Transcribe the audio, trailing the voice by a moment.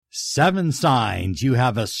7 signs you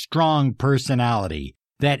have a strong personality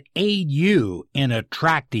that aid you in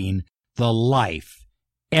attracting the life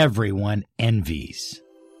everyone envies.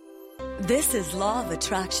 This is Law of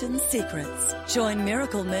Attraction Secrets. Join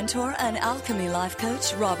Miracle Mentor and Alchemy Life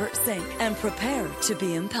Coach Robert Zink and prepare to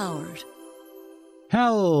be empowered.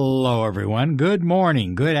 Hello, everyone. Good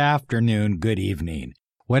morning, good afternoon, good evening.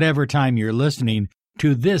 Whatever time you're listening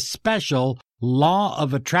to this special Law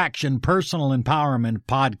of Attraction Personal Empowerment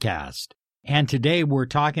podcast. And today we're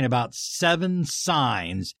talking about 7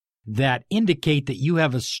 signs that indicate that you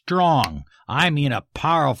have a strong, a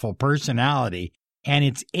powerful personality, and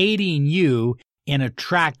it's aiding you in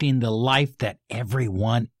attracting the life that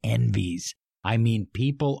everyone envies.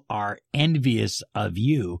 People are envious of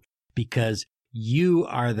you because you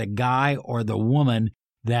are the guy or the woman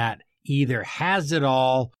that either has it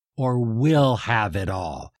all or will have it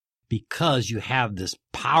all because you have this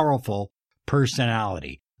powerful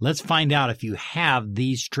personality. Let's find out if you have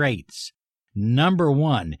these traits. Number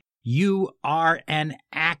 1, you are an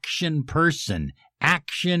action person.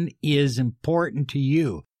 Action is important to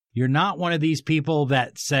you. You're not one of these people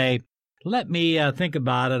that say, let me think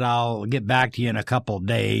about it. I'll get back to you in a couple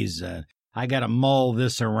days. I got to mull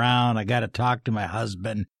this around. I got to talk to my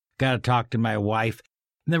husband. Got to talk to my wife.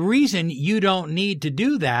 And the reason you don't need to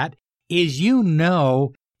do that is you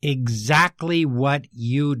know exactly what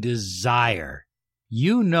you desire.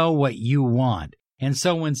 You know what you want. And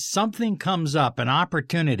so when something comes up, an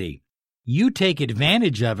opportunity, you take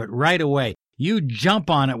advantage of it right away. You jump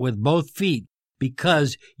on it with both feet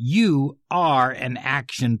because you are an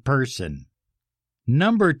action person.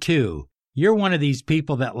 Number 2, you're one of these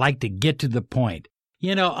people that like to get to the point.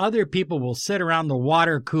 Other people will sit around the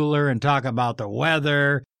water cooler and talk about the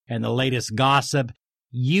weather and the latest gossip.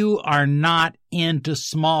 You are not into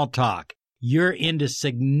small talk. You're into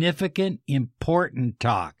significant, important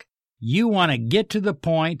talk. You want to get to the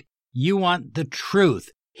point. You want the truth.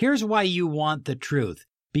 Here's why you want the truth.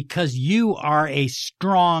 Because you are a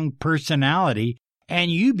strong personality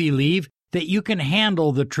and you believe that you can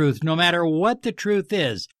handle the truth no matter what the truth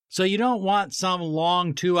is. So you don't want some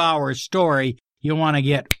long 2-hour story. You want to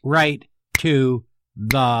get right to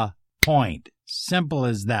the point. Simple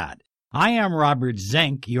as that. I am Robert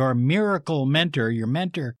Zink, your miracle mentor, your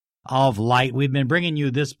mentor of light. We've been bringing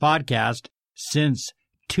you this podcast since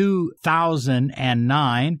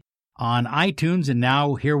 2009 on iTunes, and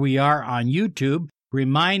now here we are on YouTube,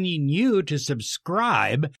 reminding you to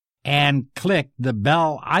subscribe and click the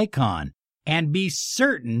bell icon and be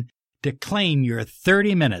certain to claim your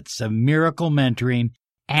 30 minutes of miracle mentoring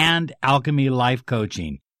and alchemy life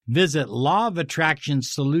coaching. Visit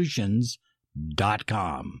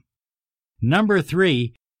lawofattractionsolutions.com. Number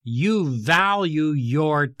 3, you value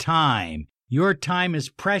your time. Your time is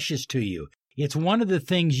precious to you. It's one of the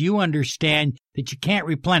things you understand that you can't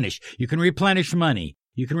replenish. You can replenish money.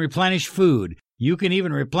 You can replenish food. You can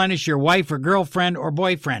even replenish your wife or girlfriend or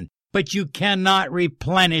boyfriend. But you cannot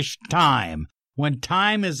replenish time. When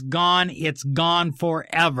time is gone, it's gone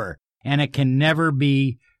forever, and it can never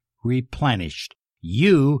be replenished.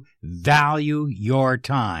 You value your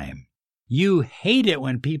time. You hate it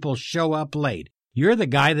when people show up late. You're the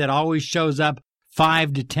guy that always shows up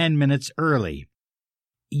 5 to 10 minutes early.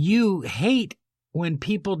 You hate when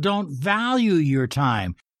people don't value your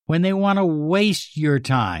time, when they want to waste your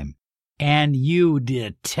time. And you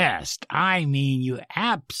detest, you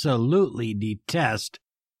absolutely detest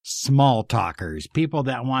small talkers, people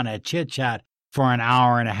that want to chit-chat for an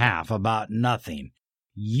hour and a half about nothing.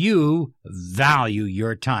 You value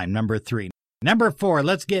your time, number 3. Number 4,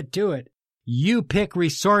 let's get to it. You pick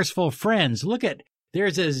resourceful friends.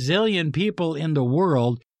 There's a zillion people in the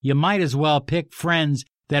world. You might as well pick friends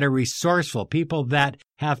that are resourceful, people that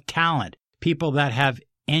have talent, people that have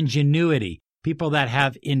ingenuity, people that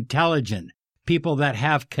have intelligence, people that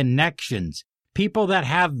have connections, people that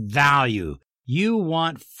have value. You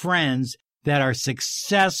want friends that are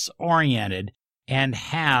success-oriented and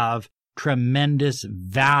have tremendous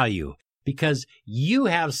value because you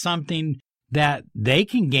have something that they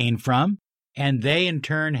can gain from, and they in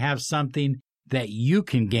turn have something that you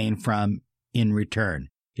can gain from in return.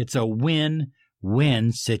 It's a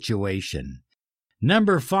win-win situation.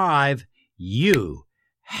 Number 5, you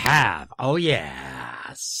have,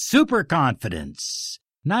 super confidence.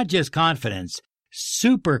 Not just confidence,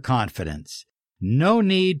 super confidence. No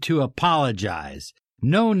need to apologize.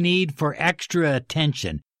 No need for extra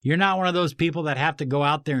attention. You're not one of those people that have to go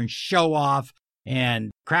out there and show off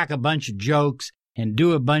and crack a bunch of jokes and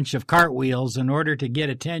do a bunch of cartwheels in order to get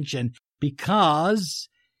attention because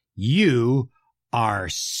you are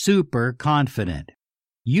super confident.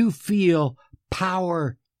 You feel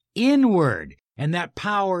power inward. And that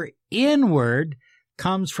power inward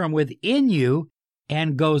comes from within you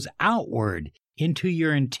and goes outward into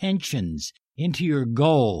your intentions, into your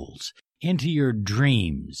goals, into your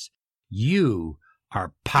dreams. You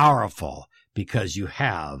are powerful because you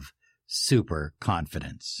have super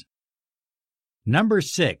confidence. Number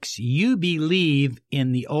 6, you believe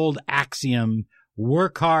in the old axiom,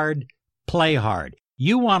 work hard, play hard.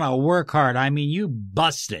 You want to work hard. I mean, you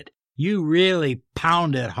bust it. You really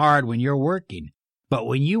pound it hard when you're working. But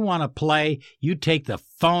when you want to play, you take the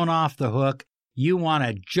phone off the hook. You want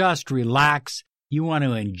to just relax. You want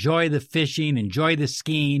to enjoy the fishing, enjoy the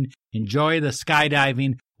skiing, enjoy the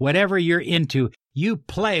skydiving, whatever you're into. You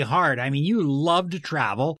play hard. I mean, you love to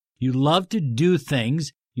travel. You love to do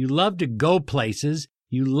things. You love to go places.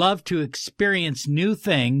 You love to experience new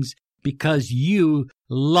things because you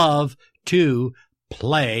love to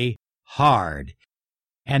play hard.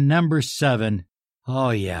 And number 7,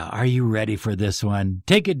 oh yeah, are you ready for this one?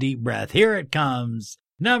 Take a deep breath. Here it comes.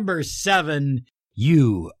 Number 7,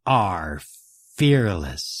 you are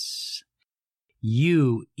fearless.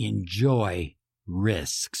 You enjoy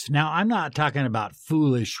risks. Now, I'm not talking about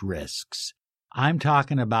foolish risks. I'm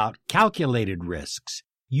talking about calculated risks.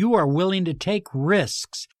 You are willing to take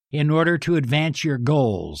risks in order to advance your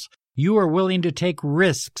goals. You are willing to take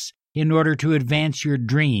risks in order to advance your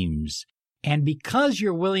dreams. And because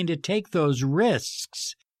you're willing to take those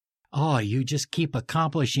risks, you just keep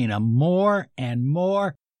accomplishing them more and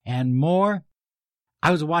more and more.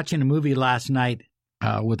 I was watching a movie last night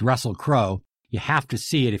with Russell Crowe. You have to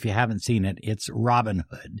see it if you haven't seen it. It's Robin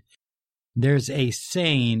Hood. There's a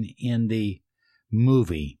saying in the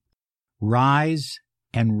movie, rise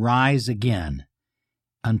and rise again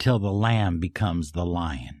until the lamb becomes the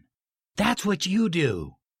lion. That's what you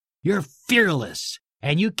do. You're fearless,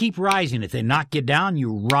 and you keep rising. If they knock you down,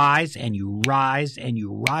 you rise and you rise and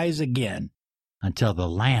you rise again until the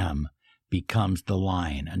lamb becomes the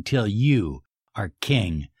lion, until you are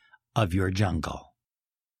king of your jungle.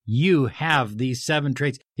 You have these 7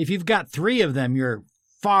 traits. If you've got 3 of them, you're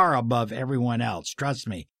far above everyone else. Trust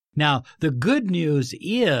me. Now, the good news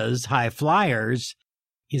is, high flyers,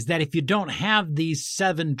 is that if you don't have these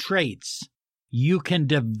 7 traits, you can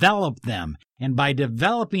develop them. And by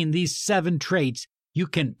developing these 7 traits, you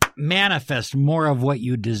can manifest more of what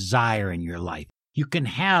you desire in your life. You can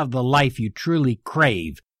have the life you truly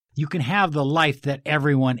crave. You can have the life that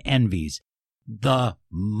everyone envies. The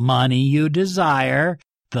money you desire,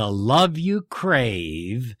 the love you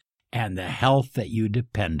crave, and the health that you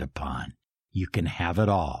depend upon. You can have it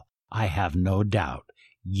all. I have no doubt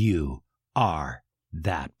you are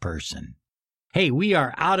that person. Hey, we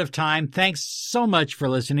are out of time. Thanks so much for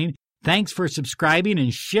listening. Thanks for subscribing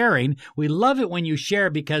and sharing. We love it when you share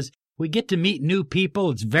because we get to meet new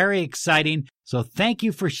people. It's very exciting. So thank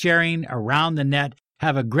you for sharing around the net.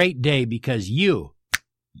 Have a great day because you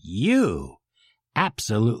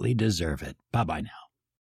absolutely deserve it. Bye-bye now.